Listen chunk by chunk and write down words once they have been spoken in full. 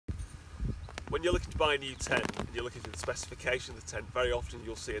When you're looking to buy a new tent and you're looking at the specification of the tent, very often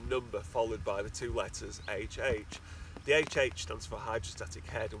you'll see a number followed by the two letters HH. The HH stands for Hydrostatic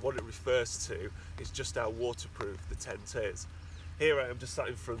Head, and what it refers to is just how waterproof the tent is. Here I am just sat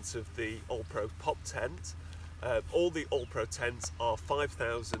in front of the All Pro Pop tent. All the All Pro tents are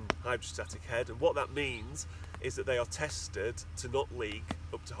 5,000 Hydrostatic Head, and what that means is that they are tested to not leak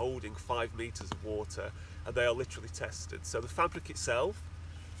up to holding 5 meters of water, and they are literally tested. So the fabric itself,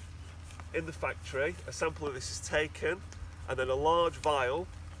 in the factory, a sample of this is taken, and then a large vial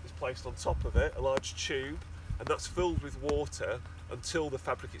is placed on top of it, a large tube, and that's filled with water until the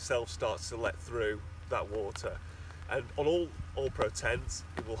fabric itself starts to let through that water. And on all Pro tents,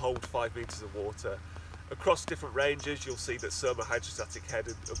 it will hold 5 meters of water. Across different ranges, you'll see that some are hydrostatic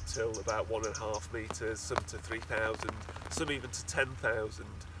headed up till about 1.5 meters, some to 3,000, some even to 10,000.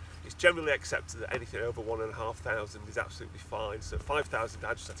 It's generally accepted that anything over 1,500 is absolutely fine. So 5,000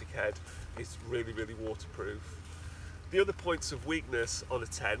 hydrostatic head is really, really waterproof. The other points of weakness on a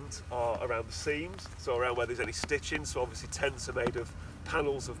tent are around the seams, so around where there's any stitching. So obviously tents are made of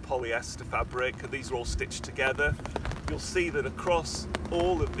panels of polyester fabric, and these are all stitched together. You'll see that across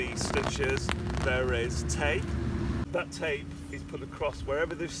all of these stitches there is tape. That tape is put across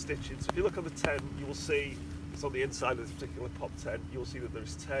wherever there's stitching. So if you look on the tent, you will see it's on the inside of this particular pop tent. You'll see that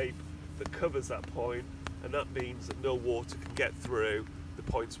there's tape that covers that point, and that means that no water can get through the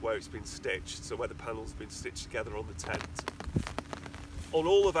points where it's been stitched, so where the panels have been stitched together on the tent. On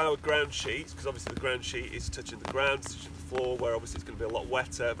all of our ground sheets, because obviously the ground sheet is touching the ground, touching the floor, where obviously it's going to be a lot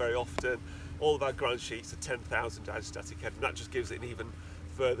wetter very often, all of our ground sheets are 10,000 hydrostatic head, and that just gives it an even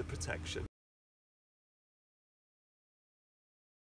further protection.